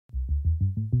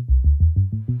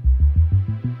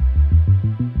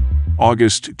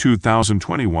August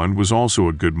 2021 was also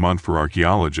a good month for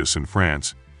archaeologists in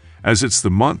France, as it's the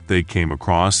month they came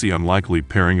across the unlikely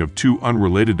pairing of two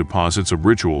unrelated deposits of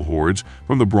ritual hordes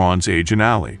from the Bronze Age in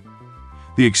Ali.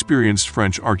 The experienced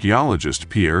French archaeologist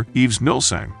Pierre-Yves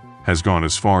Milsang has gone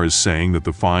as far as saying that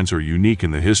the finds are unique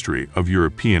in the history of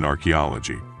European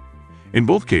archaeology. In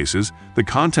both cases, the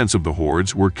contents of the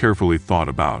hordes were carefully thought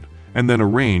about and then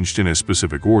arranged in a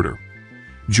specific order.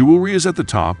 Jewelry is at the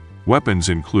top, weapons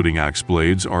including axe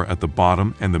blades are at the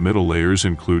bottom, and the middle layers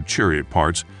include chariot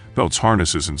parts, belts,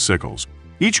 harnesses, and sickles.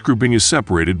 Each grouping is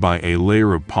separated by a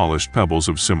layer of polished pebbles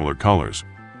of similar colors.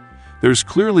 There's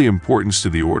clearly importance to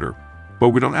the order, but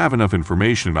we don't have enough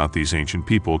information about these ancient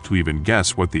people to even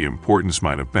guess what the importance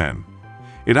might have been.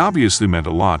 It obviously meant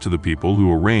a lot to the people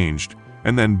who arranged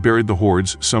and then buried the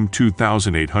hordes some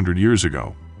 2,800 years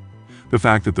ago. The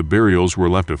fact that the burials were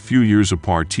left a few years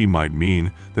apart might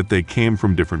mean that they came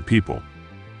from different people.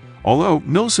 Although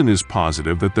Milsang is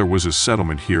positive that there was a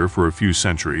settlement here for a few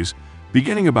centuries,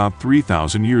 beginning about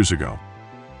 3,000 years ago.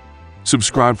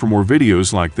 Subscribe for more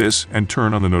videos like this and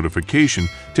turn on the notification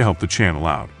to help the channel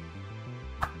out.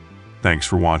 Thanks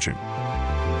for watching.